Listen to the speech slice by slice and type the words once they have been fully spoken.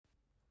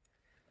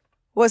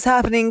What's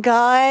happening,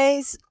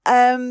 guys?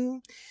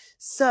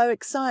 So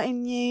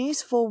exciting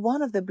news for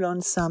one of the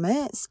Blonde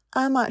Summits.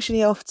 I'm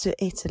actually off to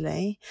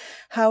Italy.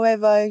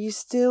 However, you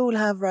still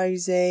have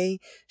Rosie.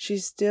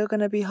 She's still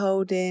going to be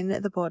holding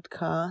the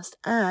podcast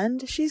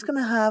and she's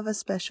going to have a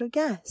special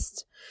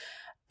guest.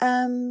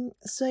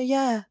 So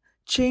yeah,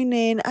 tune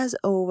in as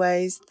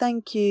always.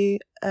 Thank you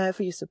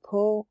for your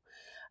support.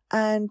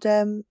 And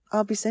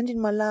I'll be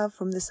sending my love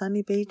from the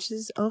sunny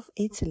beaches of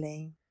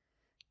Italy.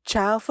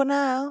 Ciao for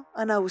now,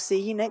 and I will see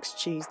you next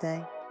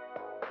Tuesday.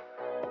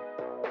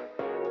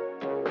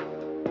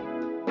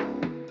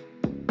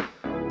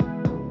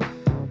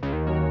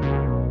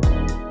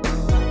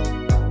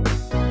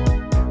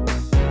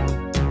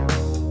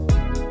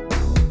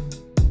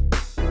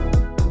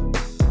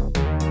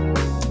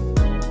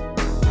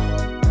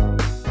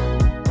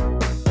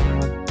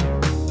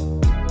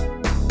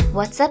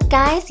 What's up,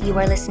 guys? You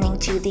are listening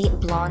to the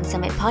Blonde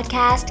Summit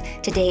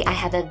podcast. Today, I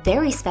have a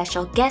very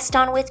special guest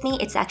on with me.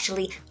 It's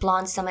actually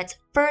Blonde Summit's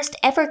first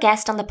ever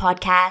guest on the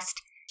podcast.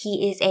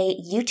 He is a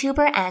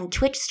YouTuber and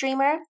Twitch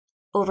streamer,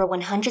 over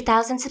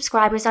 100,000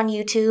 subscribers on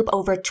YouTube,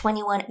 over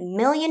 21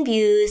 million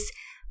views.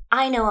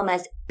 I know him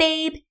as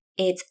Babe.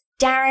 It's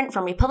Darren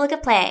from Republic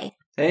of Play.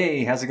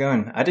 Hey, how's it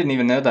going? I didn't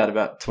even know that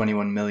about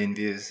 21 million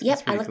views.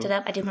 Yep, I looked it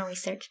up. I did my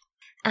research.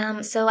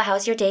 So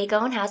how's your day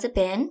going? How's it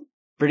been?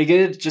 Pretty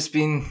good. Just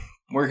been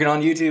working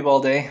on YouTube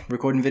all day,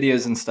 recording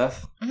videos and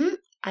stuff. Mm-hmm.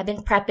 I've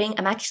been prepping.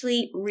 I'm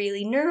actually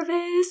really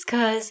nervous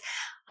because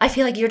I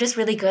feel like you're just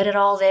really good at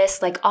all this,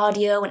 like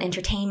audio and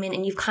entertainment,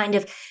 and you've kind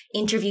of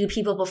interviewed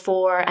people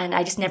before, and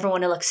I just never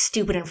want to look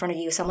stupid in front of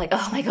you. So I'm like,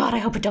 oh my God, I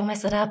hope I don't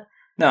mess it up.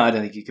 No, I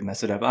don't think you can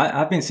mess it up.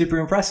 I've been super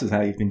impressed with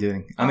how you've been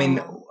doing. I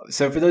mean,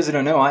 so for those who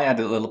don't know, I had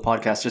a little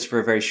podcast just for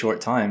a very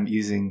short time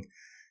using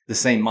the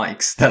same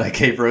mics that I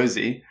gave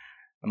Rosie.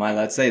 Am I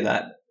allowed to say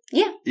that?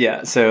 Yeah.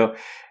 Yeah, so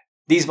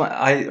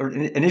I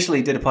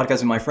initially did a podcast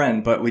with my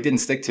friend, but we didn't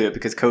stick to it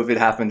because COVID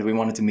happened. We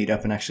wanted to meet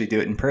up and actually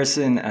do it in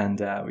person, and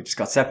we just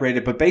got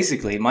separated. But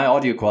basically, my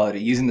audio quality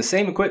using the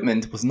same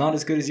equipment was not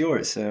as good as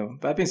yours. So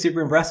I've been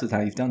super impressed with how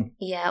you've done.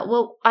 Yeah,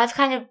 well, I've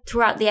kind of,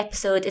 throughout the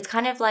episode, it's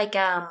kind of like,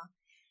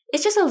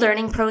 it's just a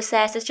learning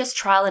process. It's just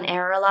trial and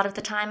error a lot of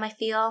the time, I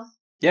feel.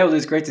 Yeah, well, it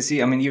was great to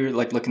see. I mean, you were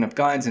like looking up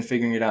guides and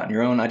figuring it out on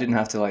your own. I didn't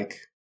have to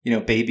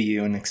baby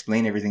you and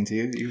explain everything to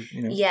you.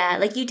 Yeah,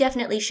 like you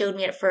definitely showed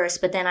me at first,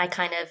 but then I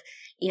kind of,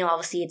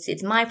 obviously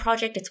it's my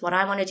project, it's what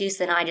I want to do,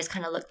 so then I just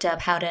kind of looked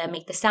up how to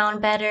make the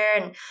sound better,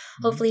 and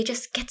hopefully it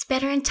just gets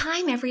better in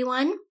time,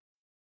 everyone.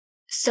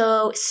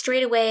 So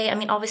straight away, I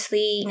mean,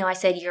 obviously, I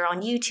said you're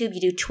on YouTube,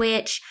 you do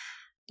Twitch.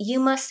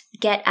 You must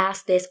get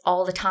asked this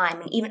all the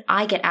time, and even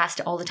I get asked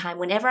it all the time.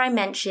 Whenever I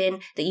mention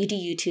that you do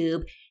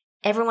YouTube,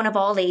 everyone of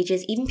all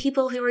ages, even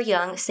people who are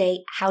young,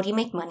 say, how do you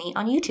make money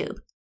on YouTube?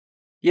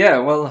 Yeah,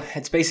 well,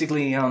 it's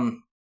basically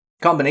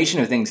combination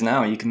of things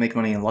now. You can make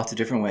money in lots of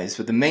different ways,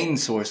 but the main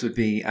source would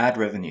be ad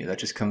revenue. That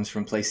just comes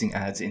from placing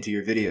ads into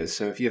your videos.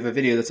 So if you have a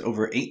video that's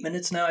over 8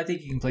 minutes now, I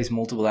think you can place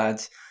multiple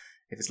ads.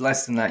 If it's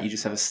less than that, you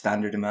just have a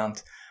standard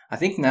amount. I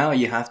think now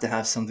you have to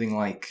have something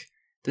like,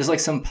 there's like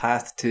some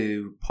path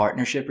to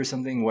partnership or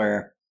something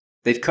where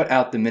they've cut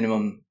out the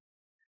minimum.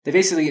 They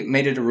basically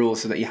made it a rule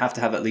so that you have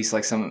to have at least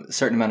like some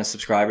certain amount of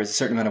subscribers, a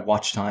certain amount of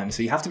watch time.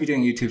 So you have to be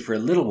doing YouTube for a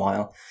little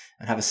while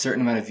and have a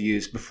certain amount of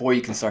views before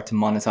you can start to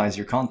monetize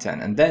your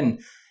content. And then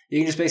you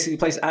can just basically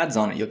place ads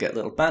on it. You'll get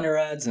little banner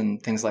ads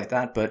and things like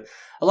that. But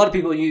a lot of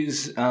people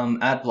use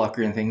ad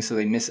blocker and things, so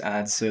they miss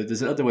ads. So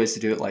there's other ways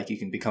to do it, like you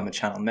can become a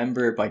channel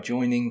member by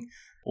joining,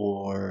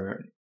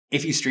 or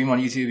if you stream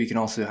on YouTube, you can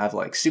also have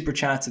like super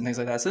chats and things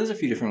like that. So there's a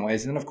few different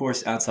ways. And then of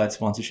course, outside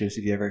sponsorships,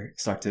 if you ever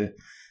start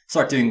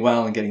doing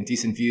well and getting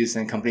decent views,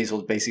 then companies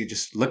will basically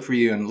just look for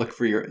you and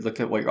look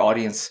at what your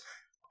audience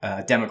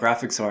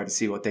demographics are to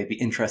see what they'd be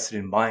interested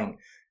in buying.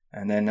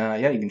 And then,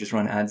 you can just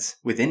run ads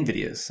within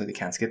videos so they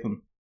can't skip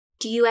them.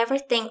 Do you ever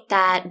think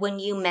that when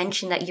you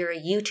mention that you're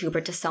a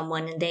YouTuber to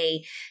someone and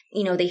they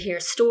hear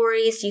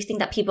stories, do you think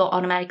that people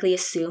automatically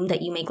assume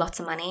that you make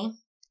lots of money?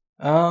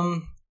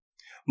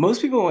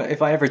 Most people,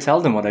 if I ever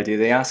tell them what I do,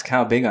 they ask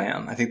how big I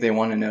am. I think they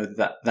want to know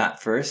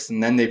that first,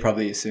 and then they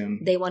probably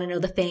assume. They want to know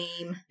the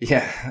fame.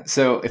 Yeah.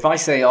 So if I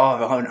say, I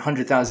have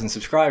 100,000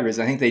 subscribers,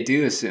 I think they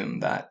do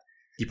assume that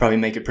you probably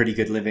make a pretty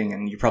good living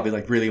and you're probably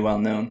like really well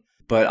known.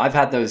 But I've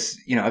had those,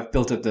 I've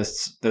built up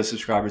those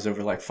subscribers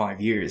over like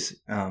 5 years,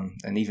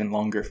 and even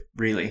longer,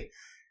 really.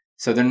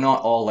 So they're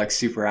not all like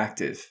super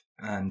active.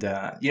 And,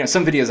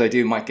 some videos I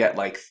do might get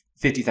like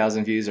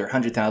 50,000 views or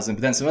 100,000,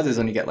 but then some others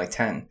only get like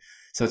 10.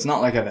 So it's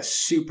not like I have a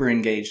super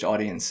engaged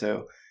audience.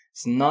 So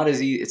it's not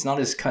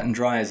as cut and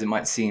dry as it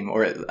might seem,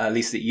 or at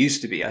least it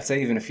used to be. I'd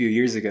say even a few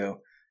years ago,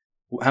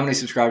 how many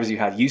subscribers you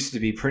had used to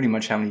be pretty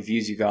much how many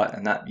views you got.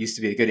 And that used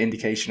to be a good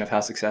indication of how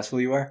successful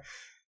you are.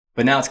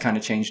 But now it's kind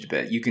of changed a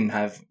bit. You can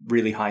have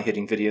really high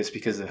hitting videos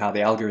because of how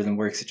the algorithm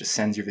works. It just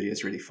sends your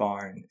videos really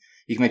far and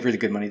you can make really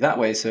good money that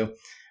way. So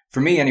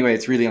for me anyway,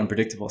 it's really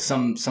unpredictable.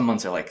 Some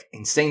months are like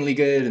insanely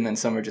good and then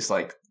some are just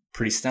like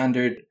pretty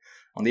standard.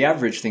 On the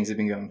average, things have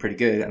been going pretty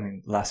good. I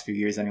mean, the last few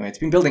years anyway. It's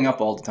been building up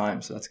all the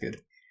time, so that's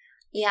good.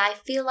 Yeah, I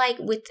feel like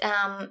with,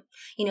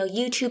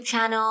 YouTube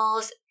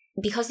channels,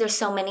 because there's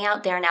so many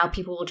out there now,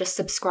 people will just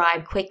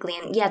subscribe quickly.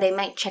 And yeah, they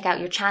might check out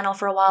your channel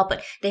for a while,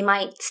 but they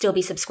might still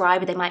be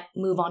subscribed, but they might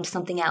move on to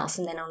something else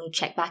and then only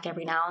check back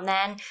every now and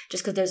then,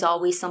 just because there's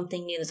always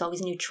something new. There's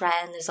always a new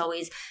trend. There's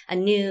always a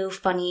new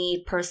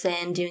funny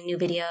person doing new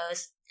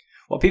videos.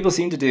 What people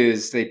seem to do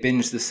is they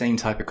binge the same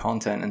type of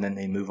content and then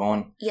they move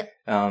on.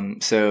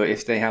 Yep. So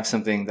if they have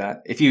something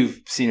if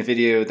you've seen a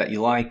video that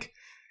you like,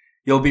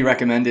 you'll be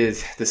recommended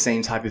the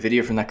same type of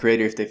video from that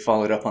creator if they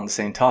followed up on the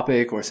same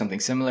topic or something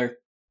similar.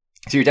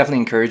 So you're definitely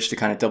encouraged to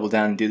kind of double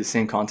down and do the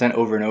same content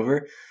over and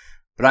over.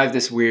 But I have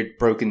this weird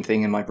broken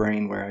thing in my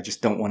brain where I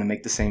just don't want to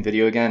make the same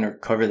video again or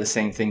cover the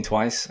same thing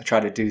twice. I try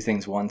to do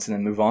things once and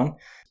then move on.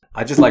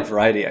 I just like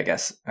variety, I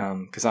guess,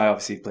 because I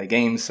obviously play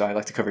games, so I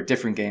like to cover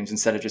different games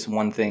instead of just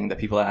one thing that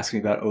people ask me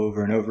about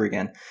over and over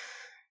again.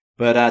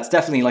 But it's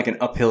definitely like an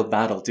uphill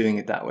battle doing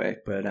it that way.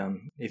 But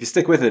if you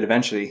stick with it,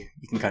 eventually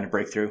you can kind of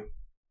break through.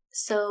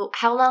 So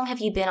how long have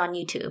you been on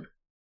YouTube?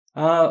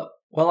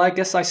 Well, I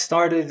guess I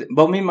started...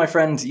 Well, me and my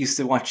friend used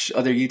to watch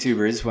other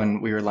YouTubers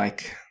when we were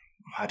like,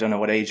 I don't know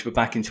what age, but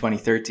back in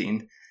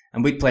 2013.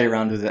 And we'd play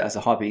around with it as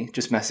a hobby,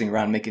 just messing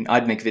around.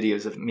 I'd make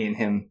videos of me and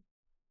him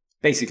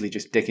basically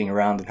just dicking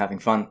around and having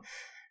fun.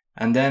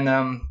 And then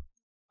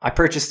I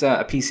purchased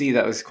a PC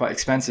that was quite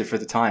expensive for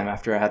the time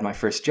after I had my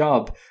first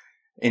job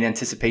in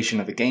anticipation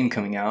of a game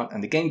coming out.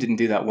 And the game didn't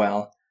do that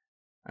well.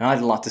 And I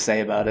had a lot to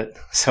say about it.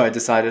 So I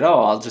decided,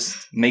 I'll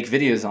just make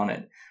videos on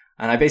it.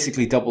 And I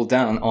basically doubled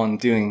down on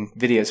doing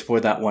videos for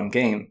that one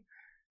game.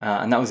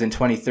 And that was in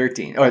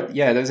 2013.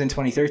 That was in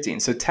 2013.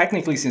 So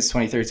technically since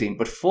 2013,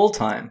 but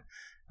full-time,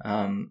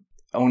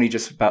 only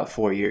just about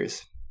 4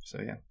 years. So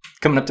yeah,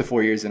 coming up to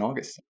 4 years in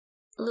August.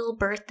 Little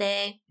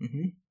birthday.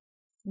 Mm-hmm.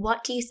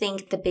 What do you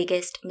think the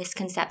biggest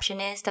misconception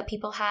is that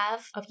people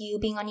have of you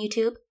being on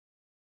YouTube?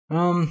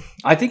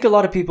 I think a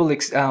lot of people,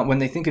 when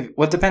they think of...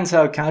 Well, it depends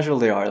how casual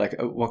they are, like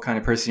what kind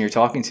of person you're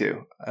talking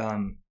to.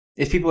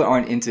 If people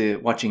aren't into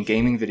watching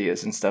gaming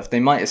videos and stuff, they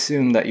might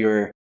assume that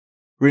you're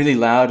really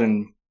loud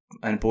and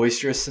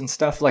boisterous and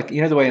stuff. Like,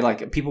 the way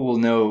like people will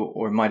know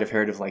or might have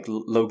heard of like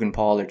Logan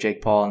Paul or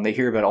Jake Paul, and they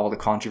hear about all the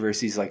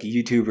controversies like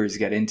YouTubers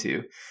get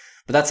into.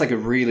 But that's like a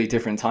really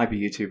different type of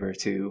YouTuber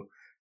to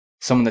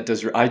someone that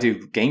does... I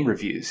do game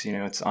reviews,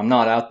 I'm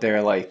not out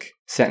there like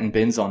setting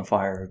bins on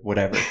fire or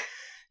whatever,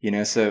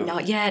 so...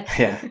 Not yet.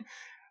 Yeah.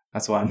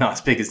 That's why I'm not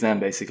as big as them,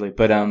 basically.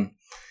 But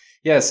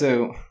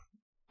so...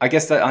 I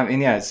guess that,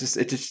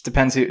 it just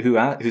depends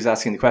who's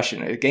asking the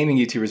question. Gaming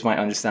YouTubers might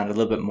understand a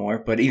little bit more,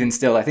 but even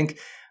still, I think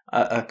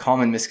a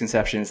common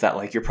misconception is that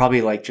like you're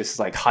probably like just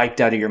like hyped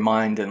out of your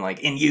mind and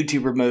like in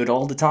YouTuber mode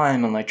all the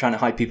time and like trying to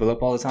hype people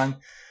up all the time.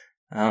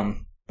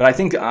 But I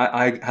think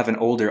I have an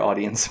older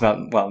audience,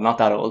 not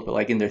that old, but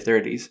like in their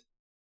 30s.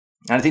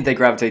 And I think they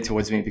gravitate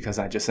towards me because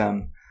I just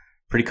am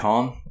pretty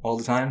calm all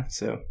the time.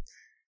 So,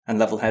 and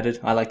level-headed,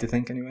 I like to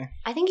think anyway.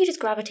 I think you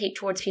just gravitate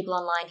towards people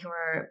online who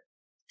are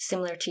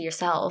similar to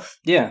yourself.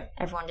 Yeah.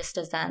 Everyone just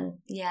does then.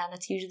 Yeah,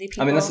 that's usually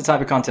people. I mean, that's the type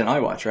of content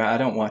I watch, right? I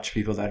don't watch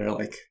people that are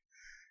like,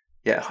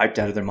 hyped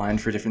out of their mind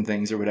for different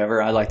things or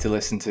whatever. I like to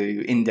listen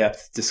to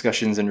in-depth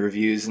discussions and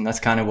reviews, and that's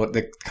kind of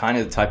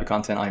the type of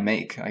content I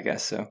make, I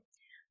guess. So,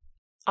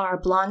 our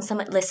Blonde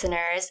Summit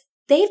listeners,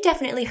 they've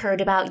definitely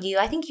heard about you.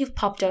 I think you've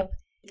popped up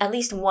at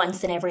least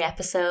once in every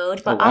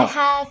episode, but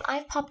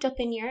I've popped up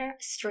in your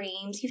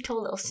streams. You've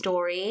told little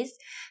stories,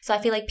 so I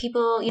feel like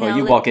people,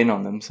 you walk in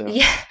on them, so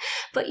yeah.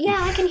 But yeah,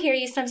 I can hear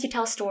you. Sometimes you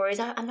tell stories.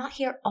 I'm not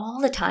here all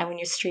the time when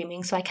you're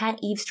streaming, so I can't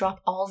eavesdrop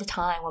all the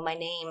time when my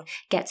name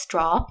gets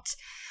dropped.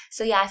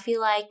 So yeah, I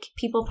feel like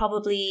people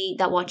probably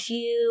that watch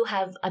you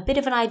have a bit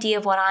of an idea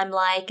of what I'm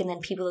like, and then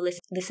people who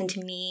listen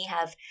to me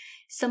have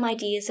some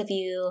ideas of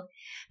you.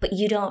 But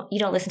you don't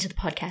listen to the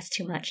podcast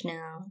too much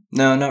now.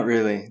 No, not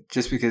really.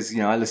 Just because,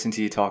 I listen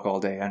to you talk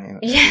all day anyway.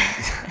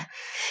 Yeah.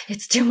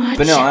 It's too much.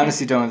 But no, I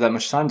honestly don't have that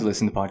much time to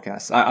listen to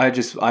podcasts.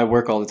 I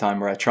work all the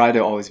time, or I try to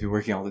always be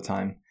working all the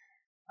time.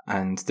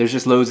 And there's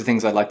just loads of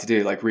things I'd like to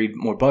do, like read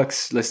more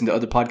books, listen to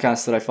other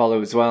podcasts that I follow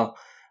as well.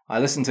 I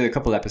listen to a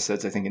couple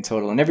episodes, I think, in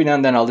total. And every now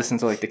and then I'll listen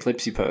to like the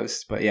clips you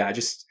post. But yeah, I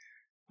just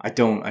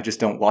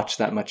don't watch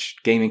that much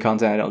gaming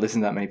content. I don't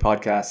listen to that many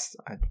podcasts.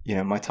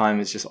 My time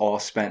is just all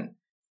spent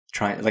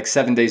trying, like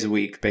 7 days a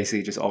week,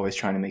 basically just always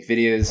trying to make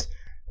videos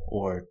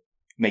or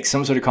make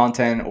some sort of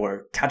content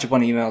or catch up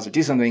on emails or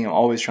do something. I'm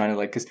always trying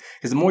to because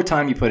the more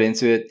time you put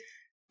into it,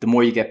 the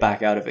more you get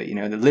back out of it.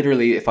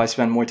 Literally, if I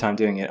spend more time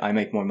doing it, I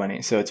make more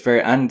money. So it's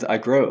and I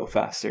grow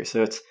faster.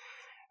 So it's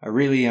a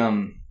really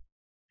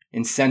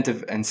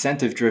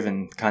incentive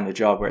driven kind of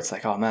job where it's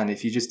like, oh man,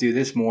 if you just do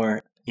this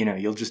more,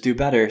 you'll just do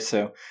better.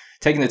 So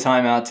taking the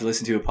time out to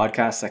listen to a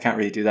podcast, I can't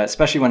really do that,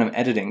 especially when I'm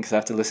editing, because I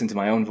have to listen to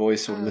my own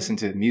voice or listen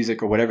to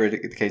music or whatever the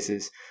case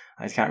is.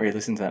 I can't really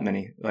listen to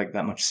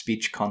that much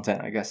speech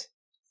content, I guess.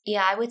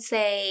 Yeah, I would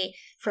say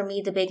for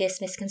me, the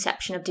biggest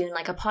misconception of doing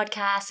like a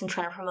podcast and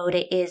trying to promote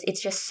it is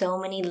it's just so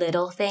many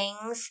little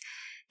things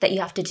that you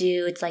have to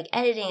do. It's like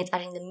editing, it's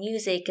adding the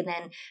music, and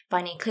then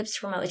finding clips to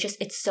promote.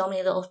 It's so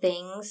many little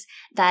things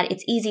that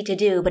it's easy to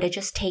do, but it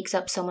just takes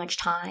up so much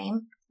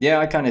time. Yeah,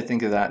 I kind of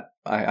think of that.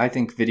 I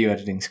think video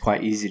editing is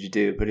quite easy to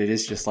do, but it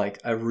is just like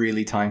a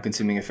really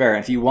time-consuming affair.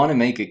 And if you want to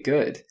make it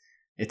good,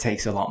 it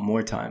takes a lot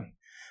more time.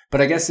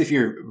 But I guess if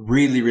you're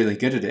really, really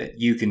good at it,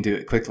 you can do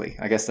it quickly.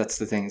 I guess that's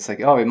the thing. It's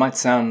like, oh, it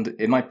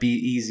might be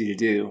easy to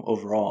do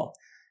overall.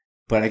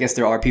 But I guess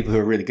there are people who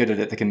are really good at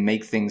it that can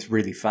make things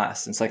really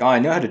fast. And it's like, oh, I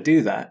know how to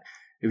do that.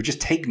 It would just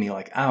take me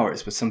like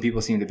hours, but some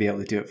people seem to be able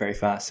to do it very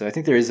fast. So I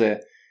think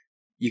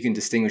you can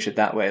distinguish it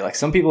that way. Like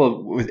some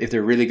people, if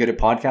they're really good at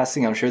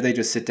podcasting, I'm sure they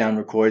just sit down,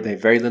 record, they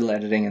have very little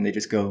editing, and they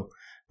just go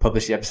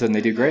publish the episode and they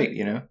do great,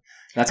 you know?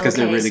 That's because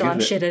they're really good at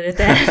it. So I'm shit at it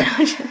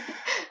then.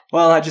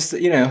 Well, I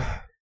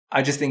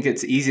just think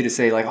it's easy to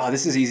say like, oh,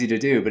 this is easy to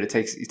do, but it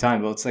takes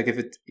time. Well, it's like if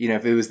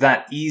it was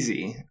that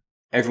easy,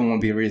 everyone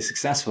would be really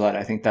successful at it.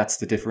 I think that's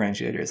the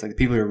differentiator. It's like the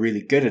people who are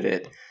really good at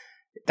it,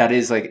 that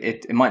is like,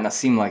 it might not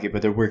seem like it,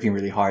 but they're working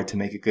really hard to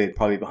make it good,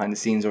 probably behind the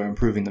scenes or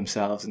improving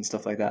themselves and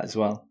stuff like that as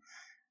well,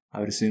 I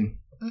would assume.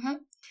 Mm-hmm.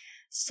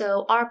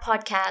 So our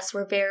podcasts,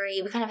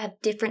 we kind of have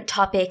different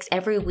topics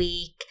every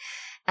week.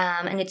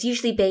 And it's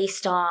usually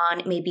based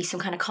on maybe some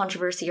kind of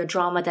controversy or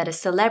drama that a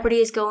celebrity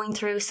is going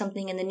through,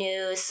 something in the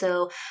news.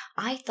 So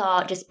I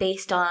thought, just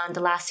based on the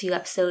last few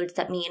episodes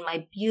that me and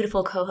my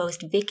beautiful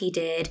co-host Vicky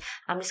did,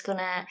 I'm just going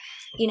to,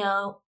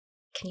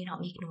 can you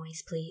not make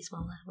noise, please,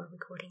 while we're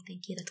recording?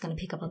 Thank you. That's going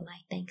to pick up on the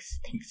mic. Thanks.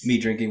 Me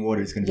drinking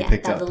water is going to be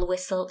picked up. Yeah, that little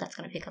whistle, that's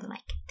going to pick up the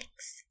mic.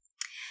 Thanks.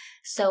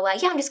 So,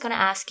 I'm just going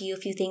to ask you a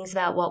few things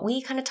about what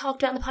we kind of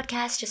talked about in the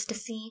podcast, just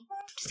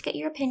to get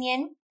your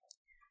opinion.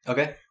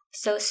 Okay.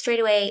 So straight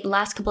away,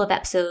 last couple of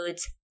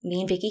episodes,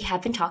 me and Vicky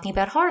have been talking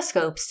about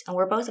horoscopes, and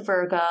we're both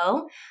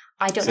Virgo.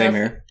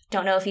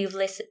 Don't know if you've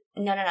listened.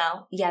 No.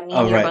 Yeah, me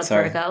and you are both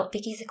Virgo.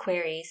 Vicky's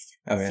Aquarius.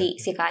 Oh, yeah.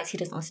 See, guys, he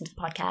doesn't listen to the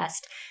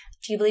podcast.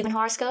 Do you believe in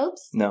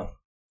horoscopes? No.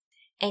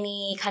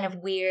 Any kind of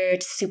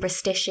weird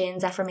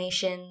superstitions,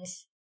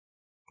 affirmations?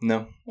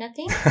 No.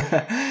 Nothing?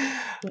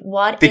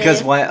 Why?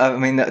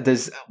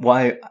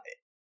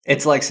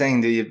 It's like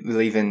saying, do you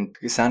believe in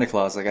Santa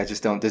Claus? Like, I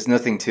just don't. There's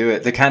nothing to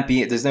it.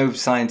 There's no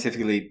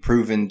scientifically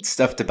proven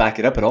stuff to back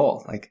it up at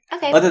all. Like,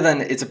 okay. Other than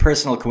it's a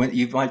personal coincidence.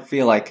 You might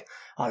feel like,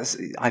 oh,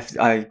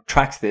 I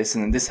tracked this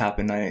and then this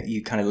happened.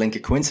 You kind of link a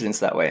coincidence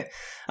that way.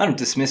 I don't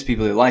dismiss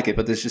people who like it,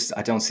 but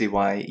I don't see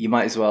why. You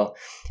might as well.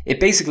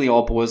 It basically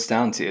all boils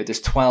down to, there's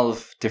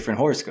 12 different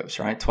horoscopes,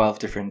 right? 12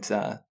 different,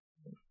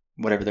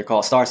 whatever they're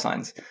called, star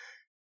signs.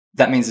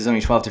 That means there's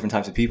only 12 different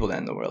types of people then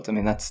in the world. I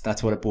mean,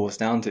 that's what it boils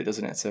down to,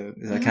 doesn't it? So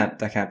that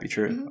can't be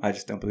true. Mm-hmm. I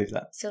just don't believe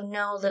that. So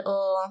no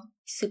little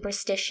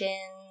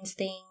superstitions,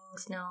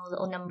 things, no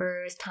little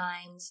numbers,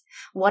 times.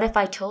 What if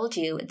I told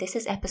you this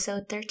is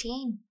episode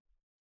 13?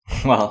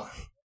 Well,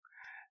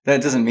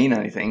 that doesn't mean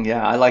anything.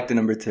 Yeah, I like the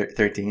number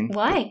 13.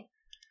 Why?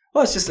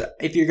 Well, it's just,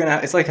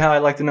 it's like how I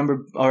like the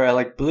number, or I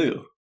like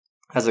blue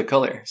as a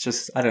color. It's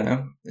just, I don't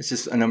know. It's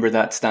just a number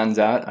that stands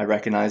out. I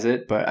recognize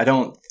it, but I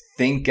don't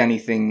think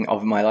anything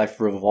of my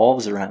life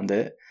revolves around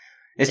it.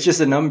 It's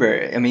just a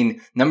number. I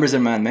mean, numbers are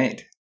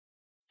man-made.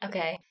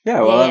 Okay.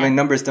 Yeah, well, yeah. I mean,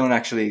 numbers don't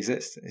actually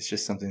exist. It's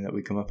just something that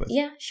we come up with.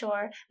 Yeah,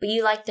 sure. But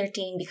you like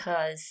 13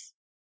 because...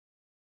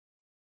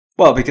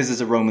 Well, because there's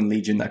a Roman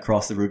legion that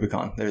crossed the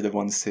Rubicon. They're the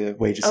ones to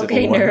wage a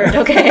civil war. Okay, nerd,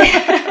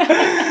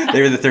 okay.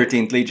 They were the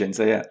 13th legion,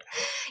 so yeah.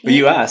 But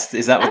you asked,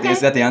 is that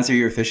the answer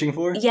you were fishing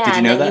for? Yeah, did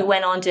you know and then that? You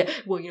went on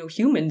to,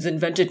 humans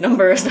invented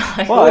numbers.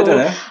 Like, well, I don't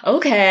know.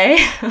 Okay.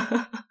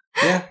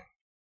 Yeah.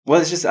 Well,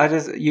 it's just,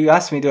 you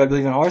asked me, do I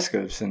believe in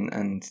horoscopes?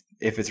 And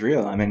if it's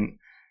real, I mean,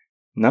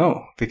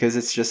 no, because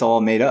it's just all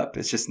made up.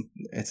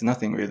 It's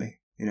nothing really,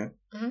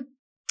 Mm-hmm.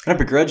 I don't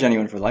begrudge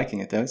anyone for liking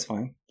it, though. It's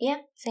fine. Yeah,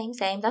 same.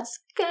 That's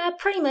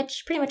pretty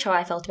much how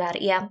I felt about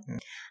it, yeah.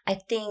 I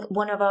think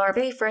one of our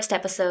very first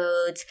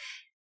episodes,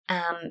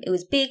 it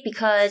was big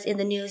because in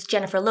the news,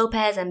 Jennifer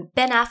Lopez and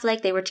Ben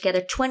Affleck, they were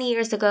together 20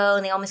 years ago,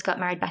 and they almost got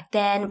married back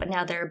then, but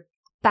now they're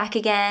back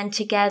again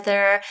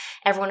together.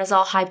 Everyone is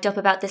all hyped up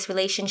about this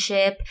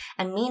relationship,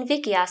 and me and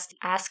Vicky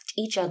asked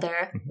each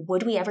other,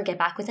 would we ever get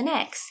back with an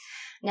ex?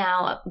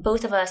 Now,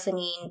 both of us, I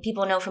mean,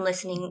 people know from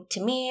listening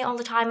to me all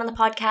the time on the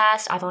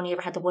podcast, I've only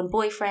ever had the one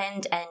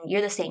boyfriend, and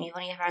you're the same. You've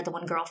only ever had the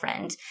one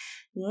girlfriend.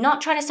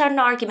 Not trying to start an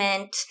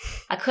argument.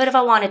 I could if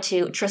I wanted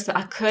to. Trust me,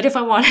 I could if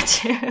I wanted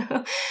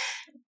to.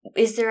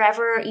 Is there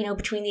ever,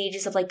 between the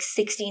ages of like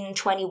 16 and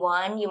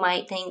 21, you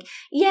might think,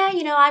 yeah,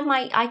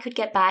 I could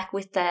get back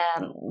with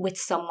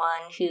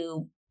someone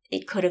who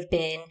it could have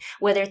been,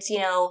 whether it's,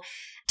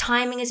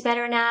 timing is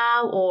better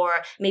now, or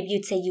maybe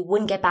you'd say you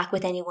wouldn't get back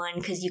with anyone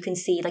because you can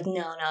see like,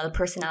 no, the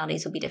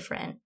personalities will be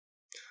different.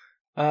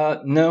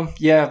 No.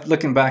 Yeah.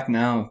 Looking back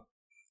now,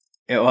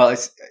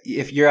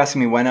 if you're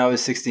asking me when I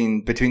was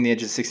 16, between the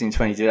ages of 16 and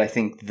 20, did I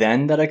think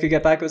then that I could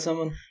get back with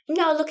someone?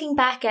 No, looking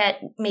back at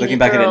maybe looking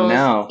back girls, at it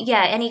now.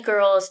 Yeah, any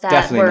girls that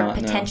definitely were not,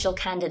 potential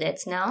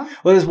candidates, no?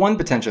 Well, there's one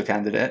potential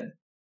candidate,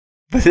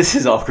 but this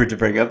is awkward to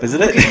bring up,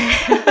 isn't it?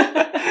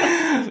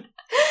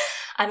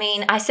 I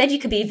mean, I said you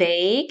could be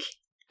vague.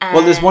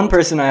 Well, there's one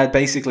person I had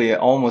basically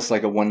almost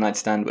like a one-night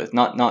stand with,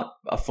 not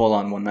a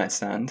full-on one-night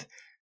stand,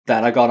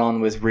 that I got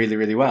on with really,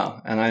 really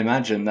well. And I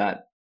imagine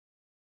that,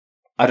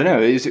 I don't know,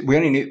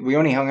 we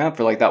only hung out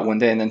for like that one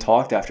day and then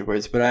talked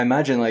afterwards. But I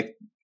imagine like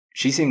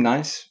she seemed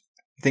nice.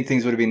 I think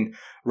things would have been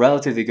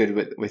relatively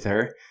good with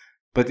her.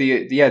 But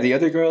the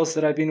other girls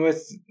that I've been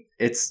with,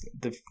 it's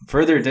the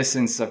further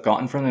distance I've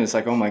gotten from them, it's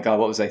like, oh my God,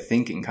 what was I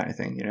thinking kind of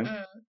thing, you know?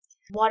 Mm.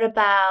 What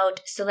about,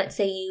 so let's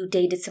say you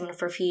dated someone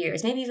for a few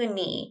years, maybe even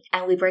me,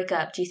 and we break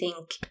up. Do you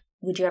think,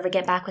 would you ever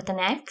get back with an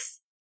ex?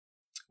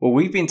 Well,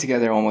 we've been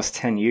together almost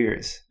 10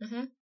 years.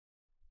 Mm-hmm.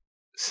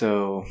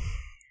 So...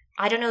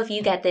 I don't know if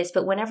you get this,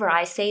 but whenever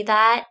I say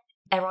that,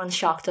 everyone's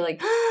shocked. They're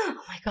like, oh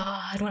my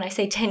God, when I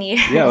say 10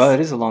 years. Yeah, well, it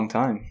is a long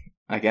time,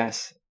 I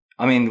guess.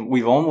 I mean,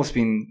 we've almost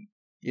been,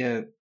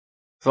 yeah.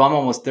 So I'm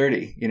almost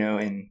 30, you know,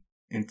 in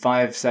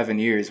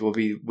 5-7 years, we'll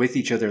be with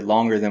each other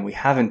longer than we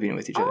haven't been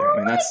with each other. Oh,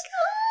 I mean,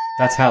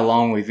 that's how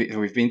long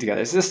we've been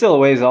together. So there's still a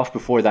ways off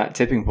before that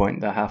tipping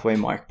point, the halfway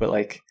mark. But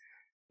like,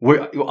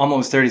 we're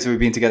almost 30, so we've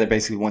been together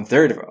basically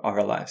 1/3 of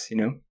our lives, you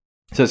know?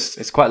 So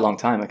it's quite a long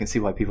time. I can see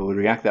why people would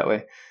react that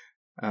way.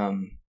 I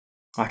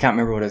can't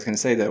remember what I was going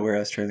to say though, where I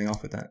was trailing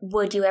off with that.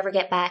 Would you ever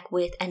get back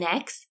with an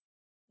ex?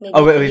 Maybe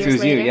if it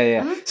was later? you,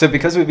 yeah. Mm-hmm. So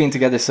because we've been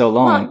together so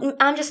long. Well,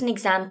 I'm just an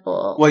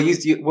example. Well,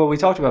 we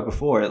talked about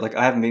before. Like,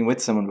 I haven't been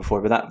with someone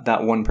before, but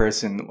that one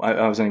person,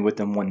 I was only with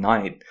them one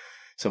night,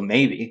 so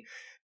maybe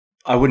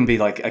I wouldn't be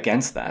like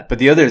against that. But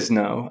the others,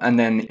 no. And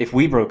then if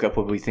we broke up,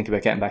 would we think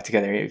about getting back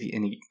together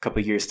in a couple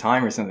of years'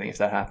 time or something? If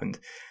that happened,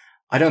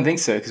 I don't think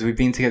so, because we've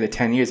been together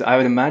 10 years. I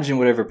would imagine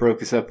whatever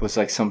broke us up was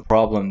like some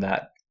problem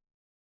that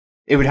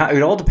it would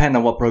all depend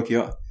on what broke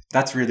you up.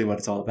 That's really what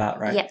it's all about,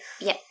 right?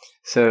 Yeah.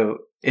 So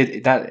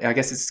I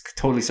guess it's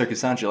totally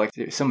circumstantial. Like,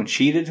 if someone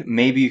cheated,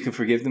 maybe you could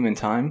forgive them in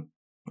time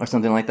or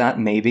something like that,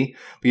 maybe.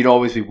 But you'd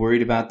always be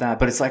worried about that.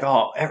 But it's like,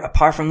 oh,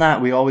 apart from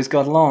that, we always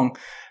got along.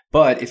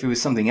 But if it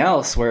was something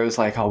else where it was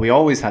like, oh, we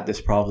always had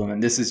this problem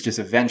and this is just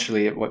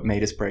eventually what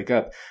made us break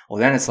up, well,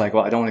 then it's like,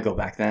 well, I don't want to go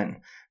back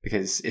then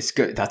because it's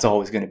good. That's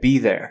always going to be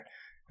there.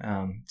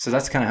 So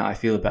that's kind of how I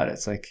feel about it.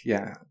 It's like,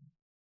 yeah,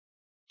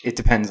 it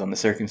depends on the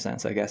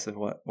circumstance, I guess, of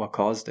what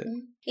caused it.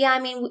 Yeah, I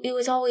mean, it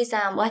was always,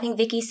 I think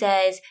Vicky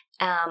says,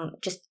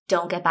 just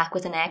don't get back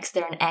with an ex.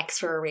 They're an ex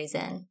for a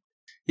reason.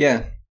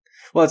 Yeah.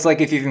 Well, it's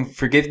like if you can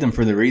forgive them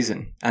for the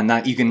reason and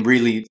that you can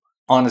really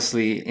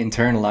honestly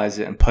internalize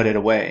it and put it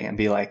away and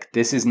be like,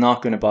 this is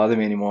not going to bother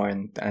me anymore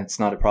and it's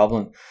not a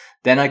problem,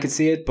 then I could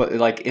see it. But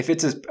like, if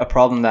it's a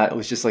problem that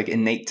was just like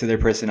innate to their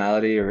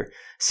personality or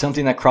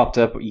something that cropped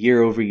up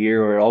year over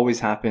year or it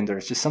always happened or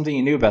it's just something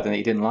you knew about them that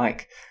you didn't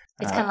like,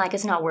 it's kind of like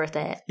it's not worth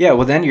it. Yeah,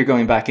 well, then you're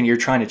going back and you're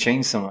trying to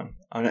change someone.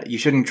 You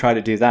shouldn't try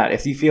to do that.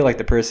 If you feel like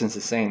the person's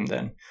the same,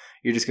 then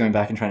you're just going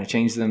back and trying to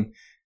change them.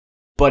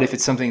 But if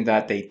it's something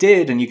that they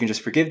did and you can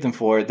just forgive them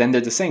for, then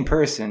they're the same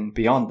person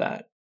beyond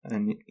that.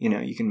 And, you know,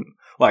 you can,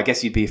 well, I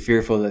guess you'd be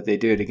fearful that they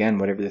do it again,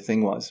 whatever the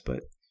thing was.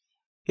 But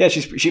yeah,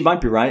 she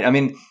might be right. I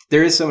mean,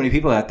 there is so many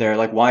people out there,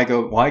 like, why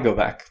go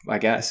back, I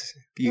guess.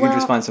 You can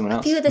just find someone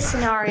else. A few of the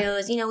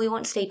scenarios, you know, we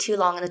won't stay too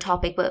long on the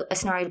topic, but a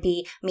scenario would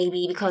be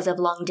maybe because of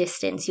long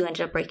distance, you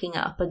ended up breaking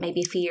up, but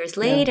maybe a few years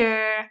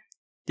later.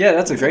 Yeah,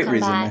 that's a great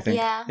reason, back. I think.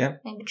 Yeah,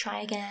 maybe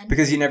try again.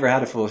 Because you never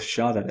had a full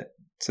shot at it.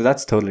 So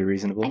that's totally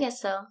reasonable. I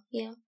guess so,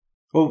 yeah.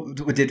 Well,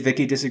 did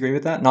Vicky disagree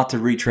with that? Not to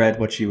retread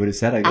what she would have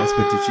said, I guess,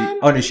 but did she?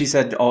 Oh, no, she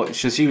said,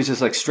 so she was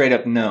just like straight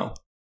up no.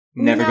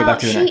 Never go back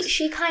to the ex.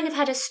 She kind of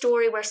had a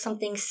story where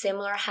something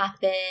similar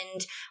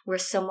happened, where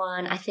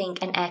someone, I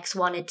think an ex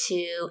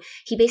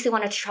he basically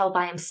wanted to travel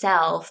by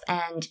himself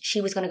and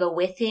she was going to go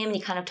with him and he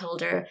kind of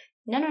told her,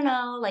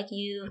 no, like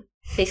you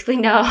basically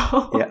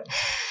no. Yeah.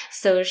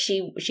 So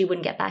she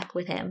wouldn't get back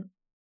with him.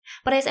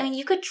 But I mean,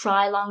 you could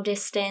try long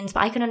distance,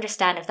 but I can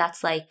understand if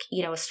that's like,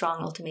 you know, a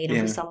strong ultimatum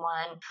for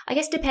someone. I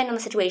guess depend on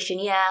the situation,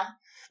 yeah.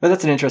 But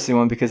that's an interesting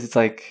one because it's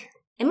like...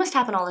 It must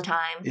happen all the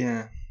time.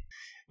 Yeah.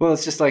 Well,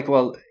 it's just like,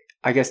 well...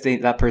 I guess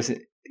that person,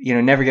 you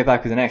know, never get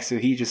back with an ex. So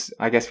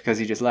I guess because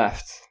he just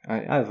left.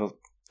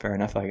 Fair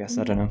enough, I guess.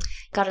 I don't know.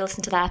 Gotta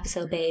listen to that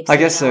episode, babe. I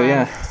guess so,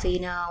 yeah. So you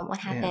know what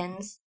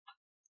happens.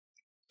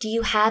 Do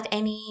you have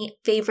any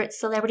favorite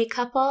celebrity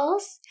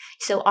couples?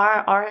 So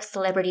our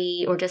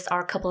celebrity or just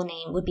our couple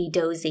name would be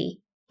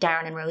Dozy,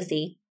 Darren and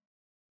Rosie.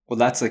 Well,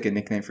 that's like a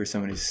nickname for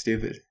someone who's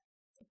stupid.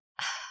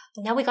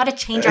 Now we gotta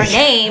change our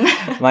name.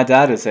 My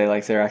dad would say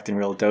like they're acting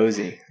real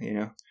dozy, you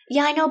know?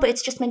 Yeah, I know, but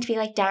it's just meant to be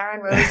like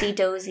Darren, Rosie,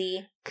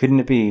 Dozy.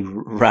 Couldn't it be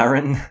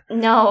Raren?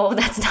 No,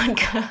 that's not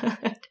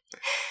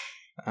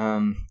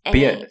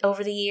good.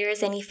 Over the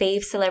years, any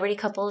fave celebrity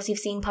couples you've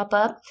seen pop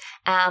up?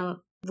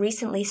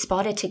 Recently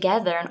spotted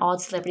together, an odd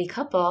celebrity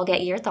couple, I'll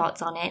get your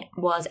thoughts on it,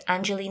 was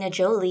Angelina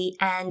Jolie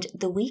and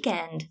The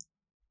Weeknd.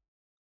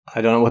 I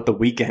don't know what The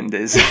Weeknd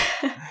is.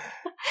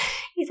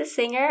 He's a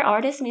singer,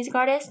 artist, music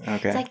artist.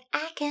 Okay. It's like,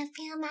 I can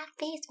feel my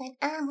face when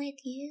I'm with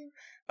you.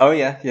 Oh,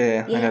 yeah.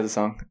 I know the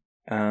song.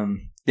 I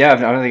don't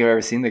think I've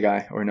ever seen the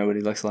guy or know what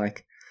he looks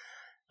like.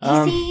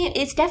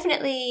 It's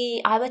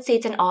definitely, I would say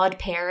it's an odd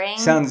pairing.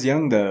 Sounds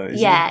young though.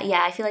 Yeah,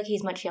 I feel like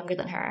he's much younger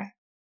than her.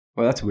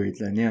 Well, that's weird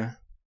then, yeah.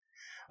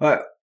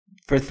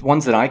 For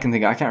ones that I can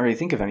think of, I can't really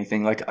think of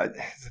anything. Like,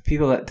 the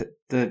people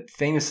the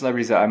famous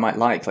celebrities that I might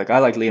like I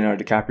like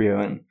Leonardo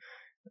DiCaprio and,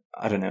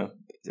 I don't know,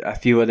 a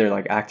few other,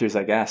 like, actors,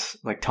 I guess,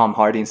 like Tom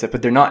Hardy and stuff,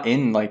 but they're not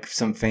in, like,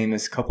 some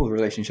famous couple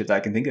relationship that I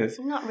can think of.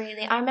 Not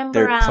really. I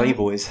remember... They're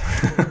playboys.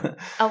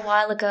 A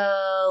while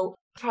ago...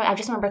 I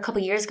just remember a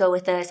couple years ago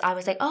with this, I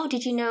was like, oh,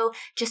 did you know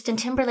Justin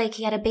Timberlake,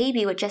 he had a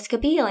baby with Jessica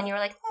Biel? And you were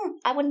like,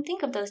 I wouldn't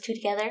think of those two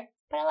together,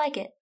 but I like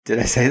it. Did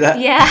I say that?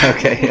 Yeah.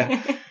 Okay,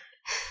 yeah.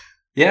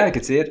 Yeah, I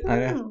could see it.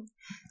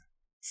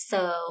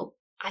 So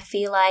I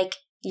feel like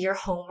your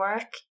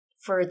homework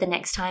for the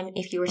next time,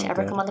 if you were to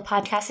ever come on the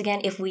podcast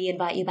again, if we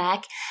invite you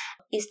back,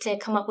 is to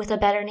come up with a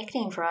better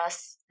nickname for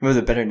us. What was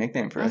a better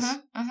nickname for us?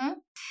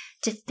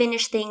 To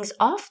finish things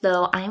off,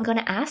 though, I'm going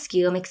to ask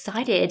you, I'm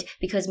excited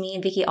because me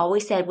and Vicky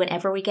always said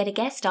whenever we get a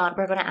guest on,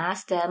 we're going to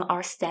ask them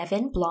our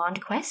 7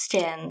 blonde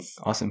questions.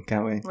 Awesome.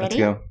 Can't wait. Ready?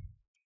 Let's go.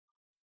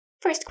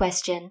 First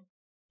question.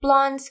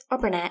 Blondes or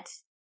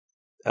brunettes?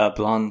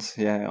 Blondes.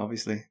 Yeah,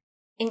 obviously.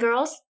 In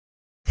girls?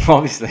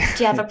 Obviously.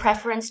 Do you have a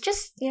preference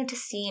just, to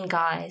see in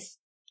guys?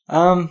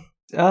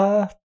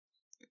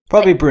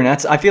 Probably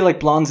brunettes. I feel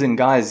like blondes in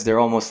guys, they're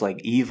almost like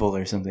evil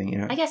or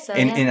something, I guess so,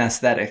 in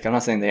aesthetic. I'm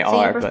not saying they so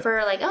are, you prefer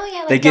but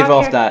like they give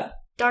off that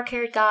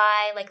dark-haired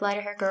guy, like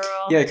lighter-haired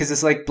girl. Yeah, because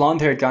it's like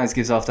blonde-haired guys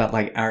gives off that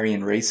like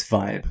Aryan race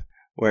vibe,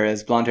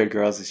 whereas blonde-haired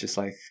girls is just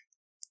like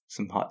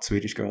some hot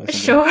Swedish girl or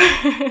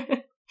something. Sure.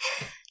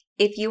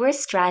 If you were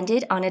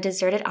stranded on a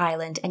deserted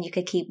island and you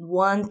could keep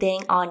one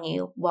thing on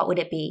you, what would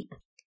it be?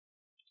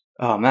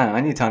 Oh man,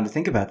 I need time to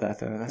think about that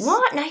though.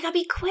 What? Now you gotta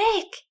be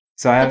quick.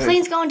 So the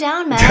plane's going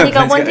down, man. You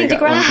got one thing to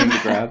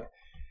grab.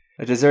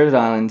 A deserted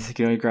island, you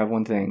can only grab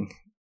one thing.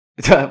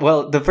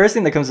 Well, the first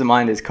thing that comes to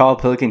mind is Carl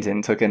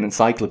Pilkington took an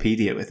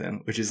encyclopedia with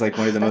him, which is like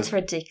one of the That's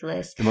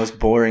ridiculous. The most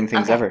boring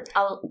things ever.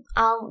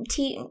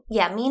 Me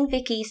and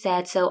Vicky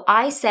said, so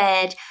I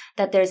said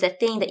that there's a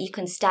thing that you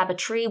can stab a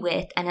tree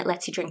with and it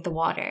lets you drink the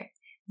water.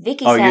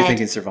 Vicky said, you're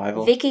thinking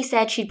survival? Vicky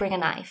said she'd bring a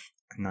knife.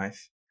 A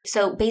knife.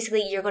 So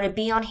basically, you're going to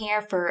be on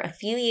here for a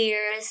few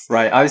years.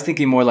 Right. I was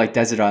thinking more like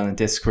Desert Island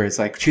Disc, where it's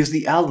like, choose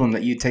the album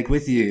that you take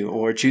with you,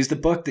 or choose the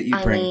book that you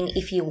bring. I mean,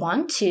 if you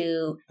want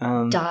to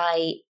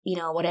die,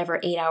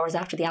 8 hours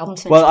after the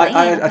album's finished well,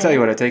 playing. I tell you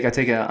what I take. I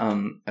take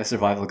a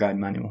survival guide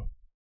manual.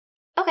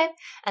 Okay.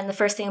 And the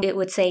first thing it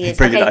would say is,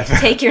 bring a knife.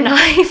 Take your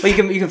knife. Well,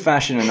 you can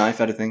fashion a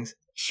knife out of things.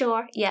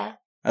 Sure, yeah.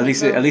 At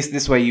least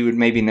this way you would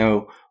maybe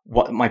know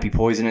what might be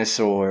poisonous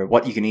or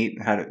what you can eat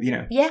and how to,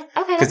 Yeah,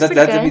 okay, because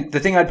the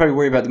thing I'd probably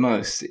worry about the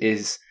most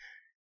is,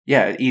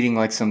 eating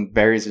like some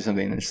berries or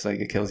something and just like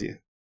it kills you.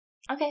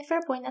 Okay,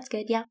 fair point. That's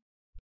good, yeah.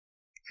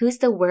 Who's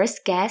the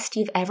worst guest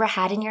you've ever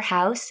had in your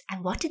house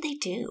and what did they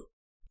do?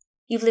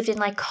 You've lived in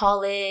like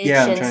college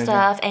and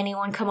stuff.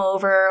 Anyone come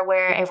over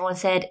where everyone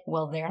said,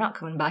 well, they're not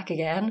coming back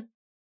again?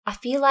 I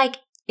feel like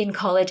in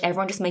college,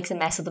 everyone just makes a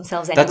mess of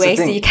themselves anyway,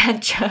 so you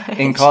can't judge.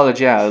 In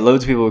college,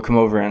 loads of people would come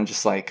over and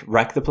just like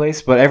wreck the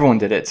place, but everyone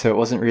did it, so it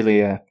wasn't really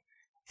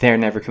they're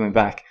never coming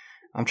back.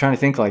 I'm trying to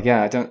think I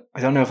don't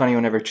know if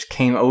anyone ever just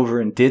came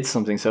over and did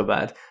something so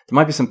bad. There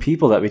might be some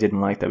people that we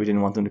didn't like that we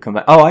didn't want them to come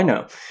back. Oh, I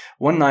know.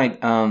 One night,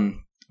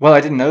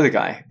 I didn't know the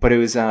guy, but it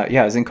was, I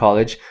was in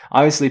college.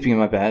 I was sleeping in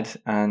my bed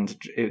and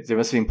there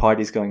must have been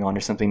parties going on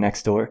or something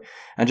next door.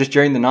 And just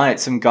during the night,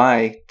 some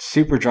guy,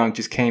 super drunk,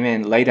 just came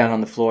in, lay down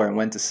on the floor and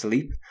went to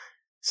sleep.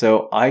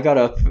 So I got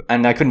up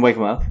and I couldn't wake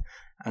him up.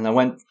 And I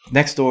went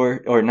next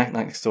door,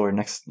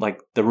 like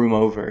the room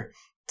over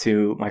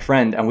to my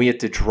friend. And we had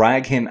to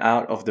drag him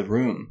out of the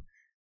room.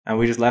 And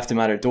we just left him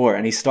at our door.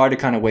 And he started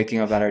kind of waking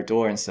up at our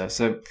door and stuff.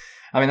 So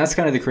I mean, that's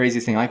kind of the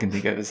craziest thing I can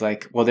think of is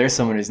like, well, there's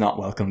someone who's not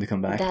welcome to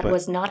come back. That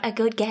was not a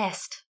good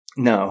guest.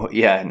 No,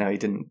 he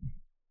didn't.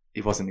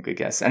 He wasn't a good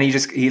guest. And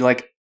he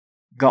like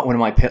got one of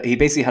my he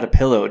basically had a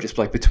pillow just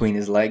like between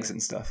his legs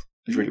and stuff.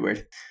 It was really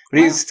weird.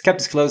 But he's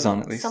kept his clothes on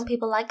at least. Some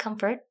people like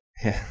comfort.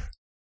 Yeah.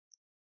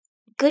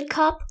 Good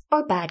cop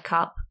or bad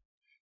cop?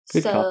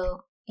 Good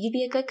cop. You'd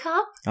be a good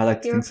cop? I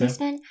like to think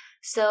so.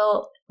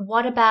 So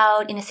what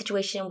about in a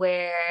situation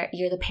where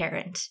you're the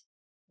parent?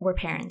 We're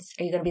parents.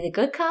 Are you going to be the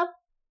good cop?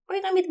 Or are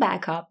you going to be the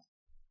bad cop?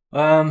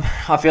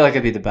 I feel like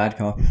I'd be the bad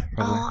cop.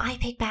 Probably. Oh, I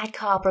pick bad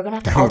cop. We're going to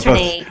have to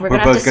alternate. We're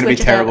going to have to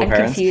switch it up and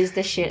confuse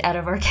the shit out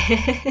of our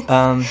kids.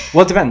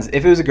 Well, it depends.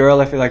 If it was a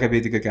girl, I feel like I'd be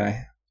the good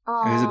guy.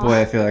 Aww. If it was a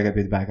boy, I feel like I'd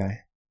be the bad guy.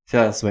 I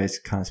feel like that's the way it's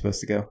kind of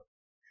supposed to go.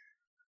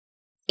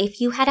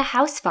 If you had a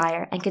house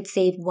fire and could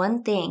save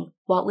one thing,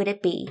 what would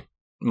it be?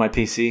 My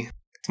PC.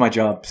 It's my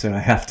job, so I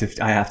have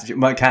to.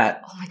 My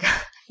cat. Oh my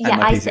god. Yeah,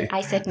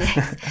 I said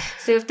next.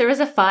 So if there was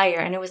a fire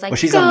and it was like,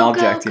 she's an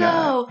object,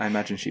 go. I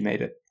imagine she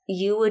made it.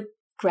 You would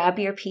grab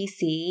your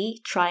PC,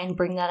 try and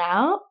bring that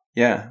out?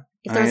 Yeah.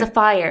 If there was a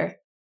fire?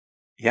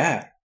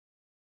 Yeah.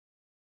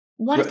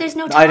 What if there's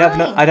no time?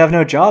 I'd have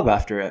no job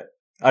after it.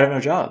 I'd have no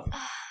job.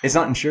 It's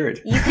not insured.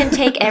 You can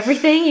take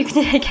everything? You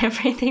can take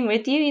everything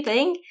with you, you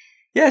think?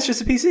 Yeah, it's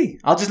just a PC.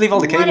 I'll just leave all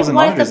the What cables if- and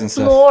what if monitors the and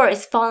stuff. floor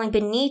is falling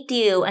beneath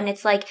you and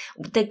it's like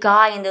the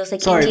guy in those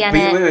like Sorry,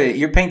 Indiana... wait.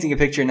 You're painting a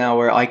picture now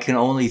where I can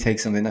only take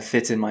something that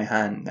fits in my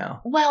hand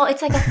now. Well,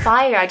 it's like a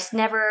fire. I just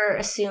never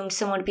assumed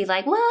someone would be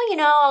like, well, you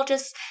know, I'll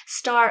just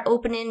start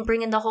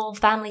bringing the whole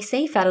family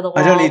safe out of the wall.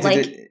 I don't need to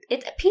like, do-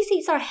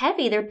 PCs are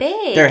heavy. They're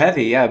big. They're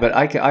heavy, yeah, but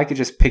I could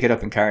just pick it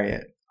up and carry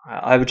it.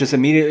 I would just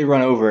immediately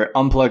run over,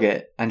 unplug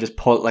it, and just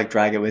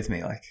drag it with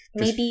me. Like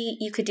Maybe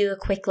you could do a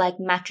quick like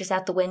mattress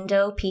out the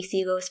window,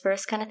 PC goes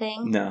first kind of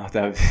thing. No,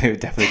 it would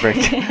definitely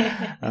break.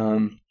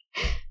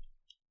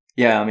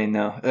 Yeah, I mean,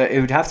 no,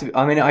 it would have to.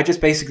 I mean, I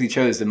just basically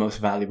chose the most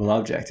valuable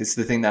object. It's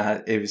the thing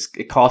that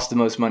it cost the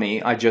most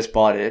money. I just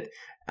bought it,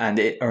 and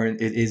it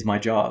is my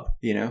job.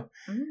 You know,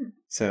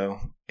 so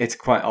it's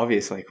quite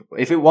obvious. Like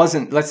if it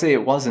wasn't, let's say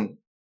it wasn't.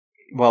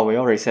 Well, we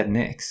already said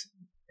Nick's.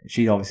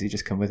 She'd obviously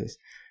just come with us.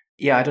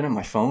 Yeah, I don't know.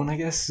 My phone, I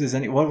guess.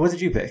 What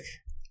did you pick?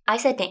 I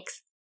said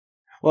Nick's.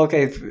 Well,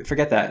 okay,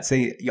 forget that.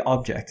 Say your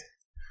object.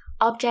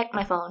 Object,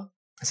 my phone.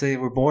 Say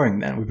we're boring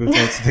then. We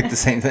both picked the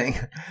same thing.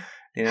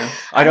 You know,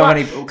 I don't have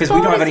any because we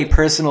don't have any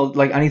personal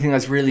anything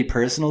that's really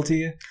personal to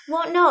you.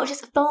 Well, no,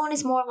 just a phone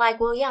is more like,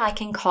 well, yeah, I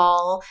can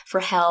call for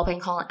help. I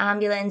can call an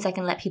ambulance. I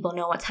can let people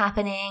know what's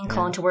happening.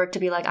 Call into work to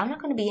be like, I'm not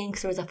going to be in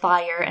because there was a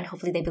fire, and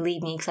hopefully they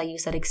believe me because I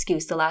used that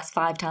excuse the last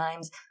 5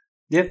 times.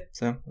 Yep.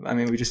 So, I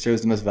mean, we just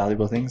chose the most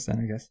valuable things then,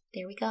 I guess.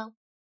 There we go.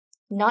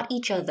 Not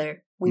each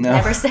other. We've No.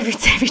 never said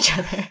each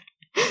other.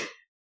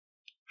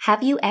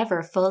 Have you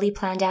ever fully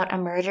planned out a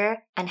murder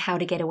and how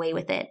to get away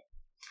with it?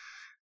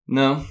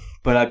 No,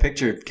 but I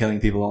picture killing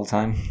people all the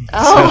time.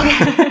 Oh.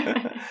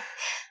 So-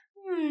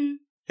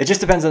 It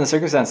just depends on the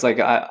circumstance. Like,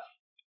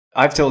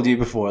 I've told you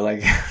before,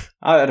 like,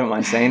 I don't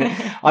mind saying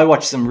it. I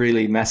watch some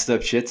really messed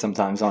up shit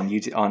sometimes on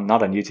YouTube,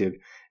 not on YouTube.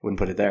 Wouldn't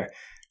put it there.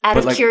 Out But,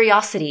 of like,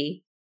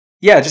 curiosity.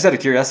 Yeah, just out of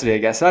curiosity, I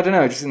guess. I don't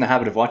know, just in the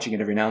habit of watching it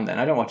every now and then.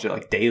 I don't watch it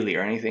like daily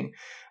or anything.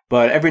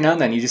 But every now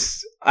and then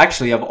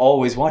actually, I've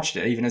always watched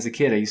it. Even as a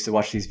kid, I used to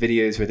watch these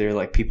videos where they're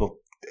like people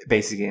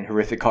basically in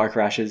horrific car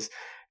crashes.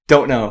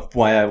 Don't know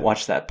why I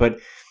watched that, but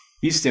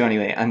used to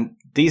anyway. And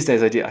these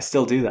days I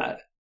still do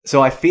that.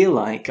 So I feel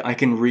like I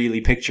can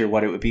really picture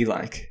what it would be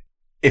like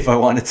if I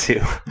wanted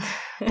to.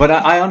 But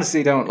I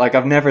honestly don't, like,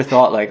 I've never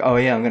thought like, oh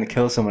yeah, I'm going to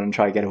kill someone and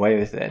try to get away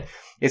with it.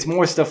 It's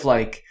more stuff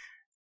like,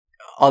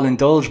 I'll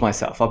indulge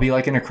myself. I'll be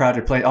like in a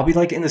crowded place. I'll be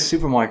like in the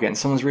supermarket and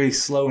someone's really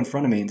slow in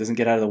front of me and doesn't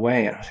get out of the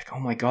way. And I'm like, oh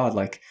my God,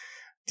 like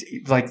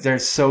they're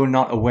so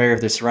not aware of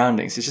their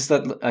surroundings. It's just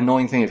that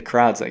annoying thing of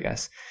crowds, I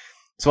guess.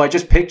 So I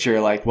just picture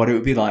like what it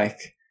would be like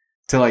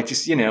to like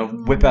just, you know,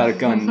 whip out a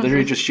gun,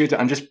 literally just shoot it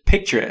and just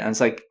picture it. And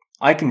it's like,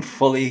 I can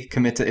fully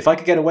commit to, if I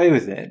could get away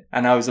with it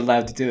and I was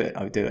allowed to do it,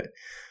 I would do it.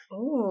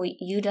 Oh,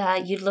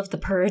 you'd love the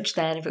purge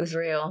then if it was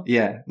real.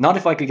 Yeah. Not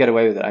if I could get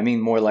away with it. I mean,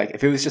 more like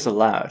if it was just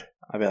allowed,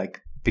 I'd be like,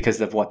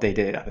 because of what they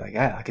did, I'd be like,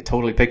 yeah, I could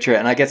totally picture it.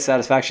 And I get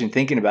satisfaction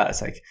thinking about it.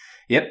 It's like,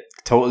 yep,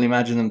 totally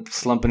imagine them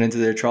slumping into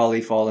their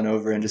trolley, falling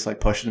over and just like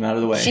pushing them out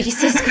of the way.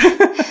 Jesus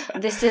Christ.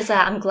 This is,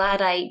 I'm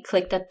glad I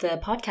clicked that the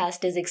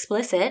podcast is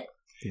explicit.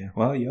 Yeah,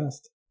 well, you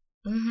asked.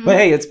 Mm-hmm. But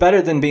hey, it's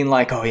better than being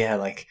like, oh yeah,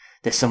 like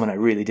there's someone I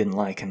really didn't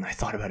like and I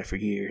thought about it for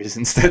years.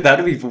 Instead,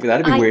 that'd be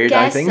weird,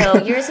 I think. So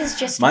yours is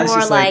just more Mine's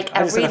just like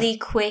I a just had really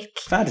quick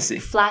fantasy.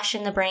 flash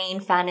in the brain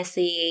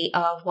fantasy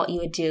of what you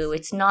would do.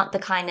 It's not the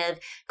kind of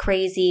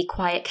crazy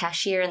quiet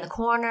cashier in the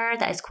corner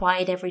that is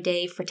quiet every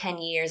day for 10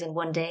 years and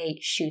one day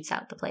shoots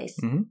out the place.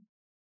 Mm-hmm.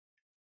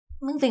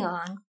 Moving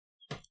on.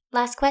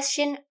 Last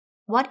question.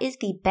 What is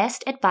the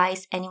best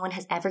advice anyone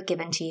has ever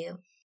given to you?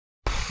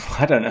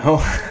 I don't know.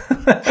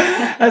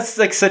 That's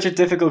like such a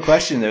difficult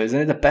question, though, isn't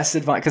it? The best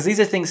advice, because these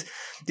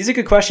are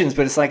good questions,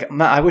 but it's like,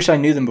 man, I wish I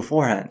knew them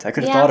beforehand. I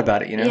could have thought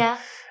about it, you know? Yeah.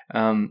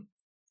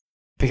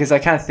 Because I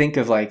can't think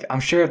of like, I'm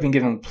sure I've been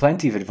given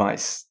plenty of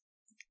advice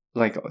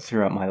like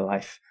throughout my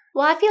life.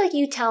 Well, I feel like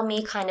you tell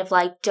me kind of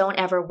like, don't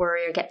ever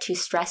worry or get too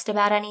stressed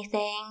about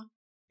anything.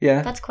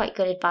 Yeah. That's quite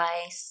good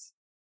advice.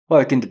 Well,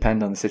 it can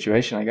depend on the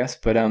situation, I guess,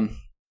 but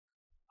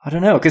I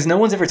don't know, because no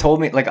one's ever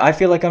told me, like, I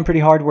feel like I'm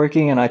pretty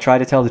hardworking and I try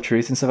to tell the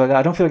truth and stuff like that.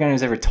 I don't feel like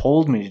anyone's ever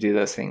told me to do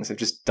those things. I've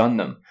just done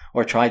them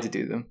or tried to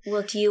do them.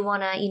 Well, do you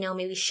want to,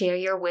 maybe share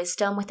your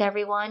wisdom with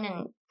everyone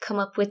and come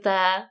up with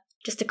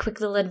just a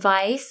quick little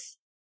advice?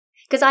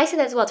 Because I say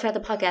that as well throughout the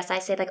podcast. I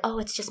say like, oh,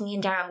 it's just me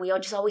and Darren. We all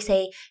just always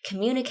say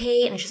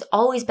communicate, and it's just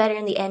always better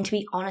in the end to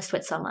be honest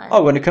with someone.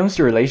 Oh, when it comes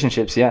to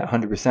relationships, yeah,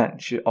 100%. You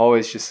should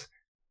always just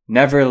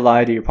never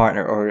lie to your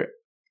partner or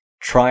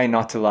try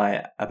not to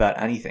lie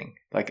about anything.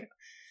 Like,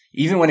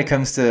 even when it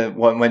comes to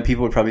when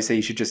people would probably say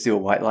you should just do a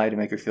white lie to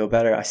make her feel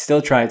better, I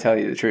still try to tell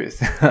you the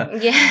truth.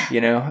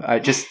 Yeah. I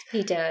just...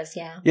 He does,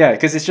 yeah. Yeah,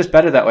 because it's just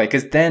better that way.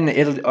 Because then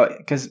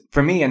because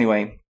for me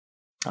anyway,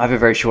 I have a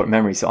very short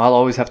memory, so I'll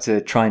always have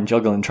to try and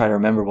juggle and try to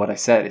remember what I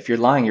said. If you're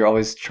lying, you're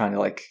always trying to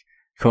like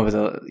come up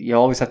with you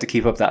always have to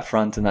keep up that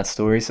front and that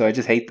story. So I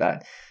just hate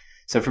that.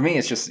 So for me,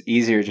 it's just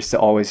easier just to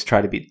always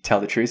try to tell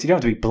the truth. You don't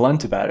have to be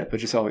blunt about it,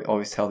 but just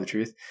always tell the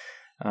truth.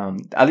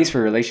 At least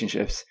for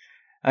relationships.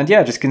 And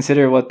yeah, just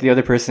consider what the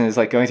other person is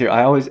like going through.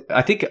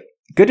 I think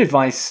good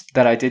advice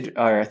that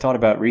I thought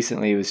about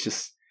recently was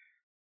just,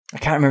 I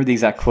can't remember the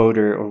exact quote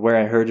or where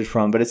I heard it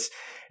from, but it's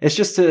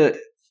just to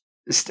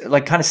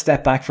like kind of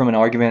step back from an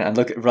argument and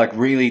look, like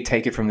really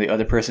take it from the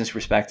other person's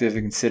perspective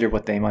and consider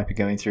what they might be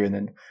going through, and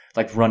then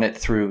like run it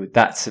through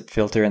that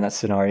filter and that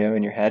scenario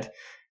in your head.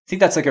 I think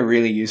that's like a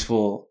really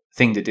useful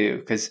thing to do,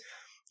 because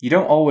you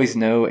don't always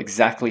know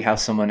exactly how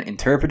someone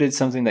interpreted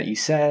something that you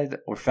said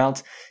or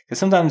felt. Because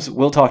sometimes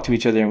we'll talk to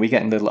each other and we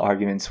get in little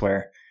arguments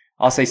where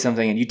I'll say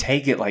something and you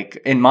take it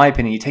like, in my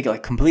opinion, you take it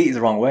like completely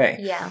the wrong way.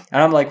 Yeah.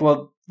 And I'm like,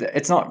 well,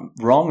 it's not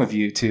wrong of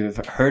you to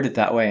have heard it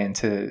that way and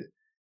to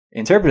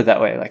interpret it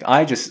that way. Like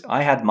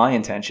I had my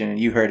intention and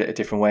you heard it a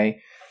different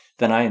way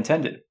than I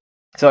intended.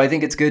 So I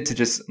think it's good to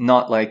just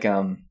not like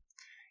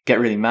get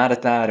really mad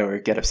at that or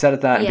get upset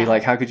at that and be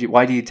like,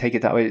 why do you take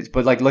it that way?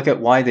 But like look at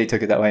why they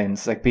took it that way, and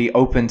it's like be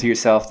open to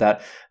yourself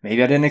that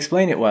maybe I didn't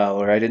explain it well,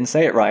 or I didn't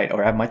say it right,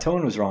 or my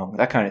tone was wrong,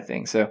 that kind of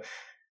thing. So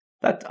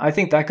that, I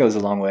think that goes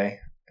a long way.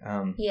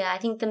 I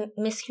think the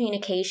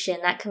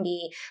miscommunication, that can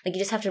be like,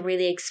 you just have to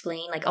really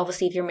explain, like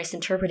obviously if you're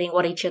misinterpreting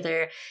what each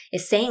other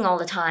is saying all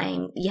the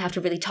time, you have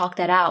to really talk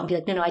that out and be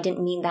like, no, I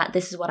didn't mean that,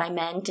 this is what I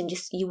meant, and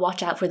just you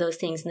watch out for those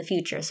things in the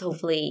future, so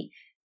hopefully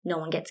no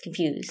one gets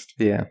confused.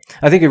 Yeah,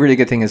 I think a really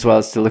good thing as well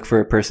is to look for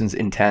a person's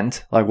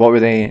intent. Like what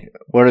are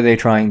they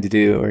trying to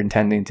do or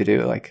intending to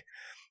do? Like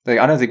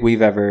I don't think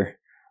we've ever,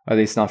 at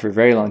least not for a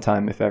very long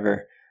time, if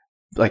ever,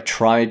 like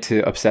tried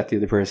to upset the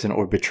other person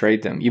or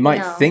betrayed them. You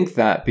might think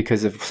that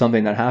because of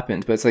something that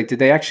happened, but it's like, did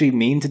they actually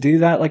mean to do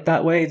that like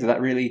that way? Did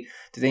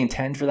they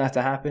intend for that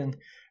to happen?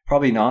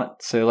 Probably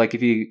not. So like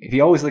if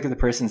you always look at the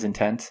person's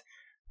intent,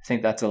 I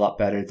think that's a lot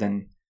better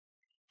than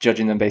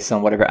judging them based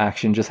on whatever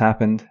action just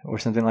happened or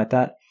something like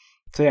that.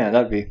 So yeah,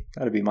 that'd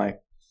be my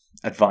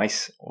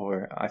advice,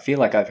 or I feel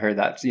like I've heard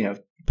that,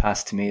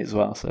 passed to me as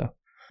well. So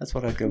that's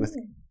what I'd go with.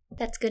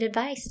 That's good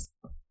advice.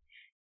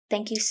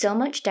 Thank you so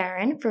much,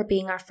 Darren, for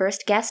being our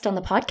first guest on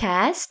the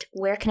podcast.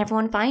 Where can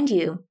everyone find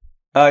you?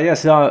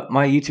 So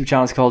my YouTube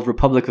channel is called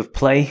Republic of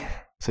Play.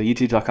 So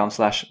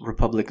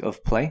youtube.com/Republic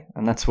of Play.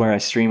 And that's where I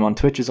stream on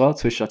Twitch as well,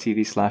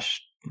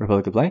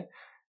 twitch.tv/Republic of Play.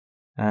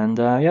 And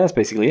that's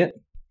basically it.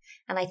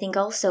 And I think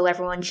also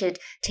everyone should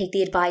take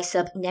the advice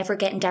of never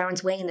get in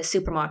Darren's way in the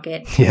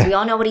supermarket. Yeah. We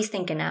all know what he's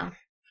thinking now.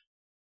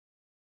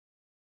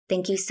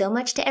 Thank you so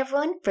much to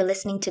everyone for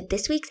listening to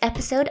this week's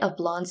episode of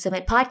Blonde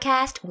Summit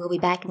Podcast. We'll be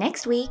back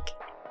next week. Do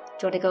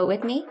you want to go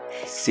with me?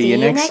 See you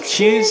next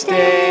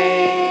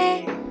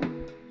Tuesday.